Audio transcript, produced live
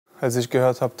Als ich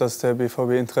gehört habe, dass der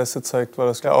BVB Interesse zeigt, war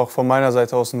das ja auch von meiner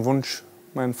Seite aus ein Wunsch,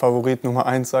 mein Favorit Nummer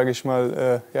 1, sage ich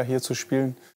mal, ja, hier zu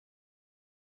spielen.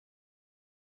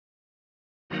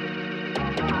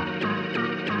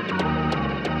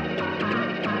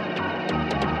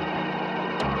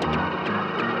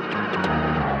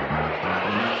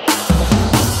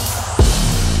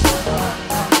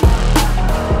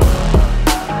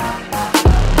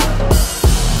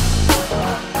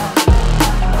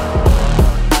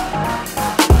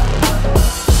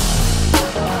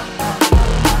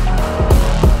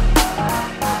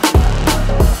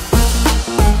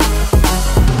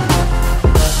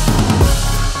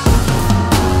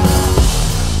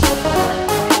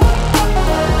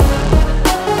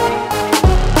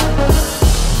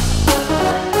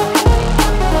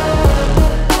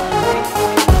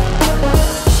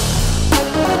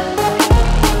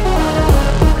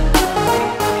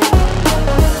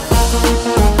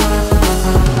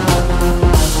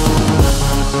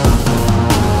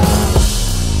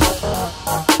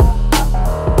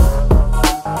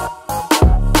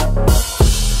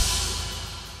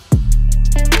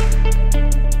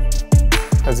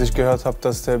 Als ich gehört habe,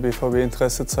 dass der BVB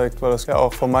Interesse zeigt, war das ja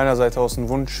auch von meiner Seite aus ein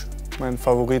Wunsch, mein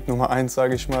Favorit Nummer 1,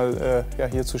 sage ich mal, ja,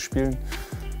 hier zu spielen.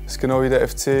 Ist genau wie der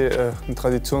FC, ein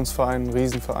Traditionsverein, ein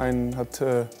Riesenverein, hat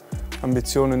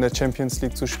Ambitionen in der Champions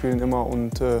League zu spielen immer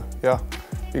und ja,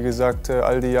 wie gesagt,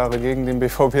 all die Jahre gegen den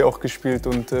BVB auch gespielt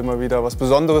und immer wieder was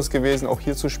Besonderes gewesen, auch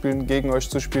hier zu spielen, gegen euch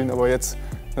zu spielen, aber jetzt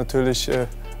natürlich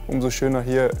umso schöner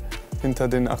hier hinter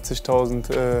den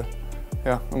 80.000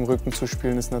 ja, am Rücken zu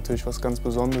spielen, ist natürlich was ganz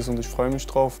Besonderes und ich freue mich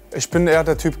drauf. Ich bin eher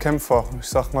der Typ Kämpfer, ich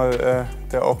sag mal,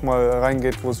 der auch mal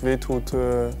reingeht, wo es weh tut.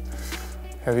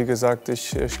 Ja, wie gesagt,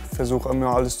 ich versuche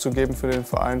immer alles zu geben für den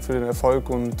Verein, für den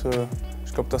Erfolg und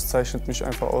ich glaube, das zeichnet mich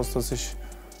einfach aus, dass ich,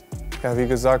 ja, wie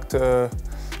gesagt,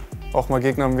 auch mal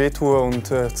Gegnern weh tue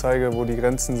und zeige, wo die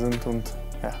Grenzen sind. Und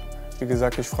ja, wie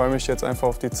gesagt, ich freue mich jetzt einfach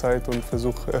auf die Zeit und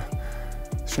versuche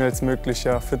schnellstmöglich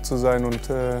ja, fit zu sein und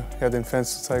ja, den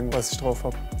Fans zu zeigen, was ich drauf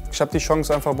habe. Ich habe die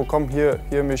Chance einfach bekommen,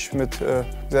 hier mich mit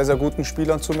sehr, sehr guten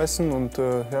Spielern zu messen und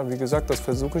ja, wie gesagt, das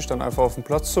versuche ich dann einfach auf den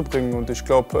Platz zu bringen und ich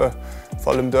glaube,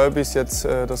 vor allem Derbys jetzt,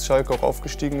 dass Schalke auch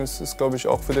aufgestiegen ist glaube ich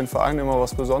auch für den Verein immer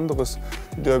was Besonderes,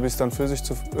 die Derbys dann für sich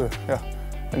zu ja,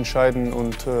 entscheiden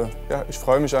und ja, ich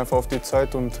freue mich einfach auf die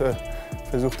Zeit und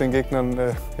versuche den Gegnern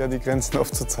ja, die Grenzen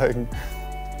aufzuzeigen.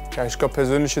 Ja, ich glaube,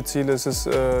 persönliche Ziele ist es,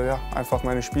 ja, einfach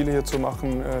meine Spiele hier zu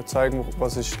machen, zeigen,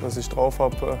 was ich drauf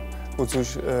habe, wozu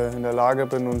ich in der Lage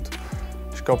bin. Und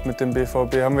ich glaube, mit dem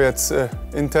BVB haben wir jetzt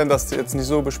intern das jetzt nicht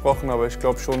so besprochen, aber ich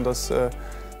glaube schon, dass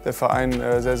der Verein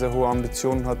sehr, sehr hohe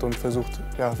Ambitionen hat und versucht,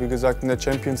 ja, wie gesagt, in der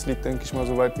Champions League, denke ich mal,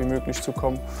 so weit wie möglich zu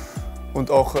kommen.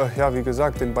 Und auch, ja, wie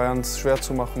gesagt, den Bayern es schwer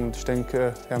zu machen. Und ich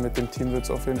denke, ja, mit dem Team wird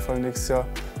es auf jeden Fall nächstes Jahr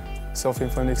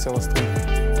was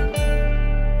drin.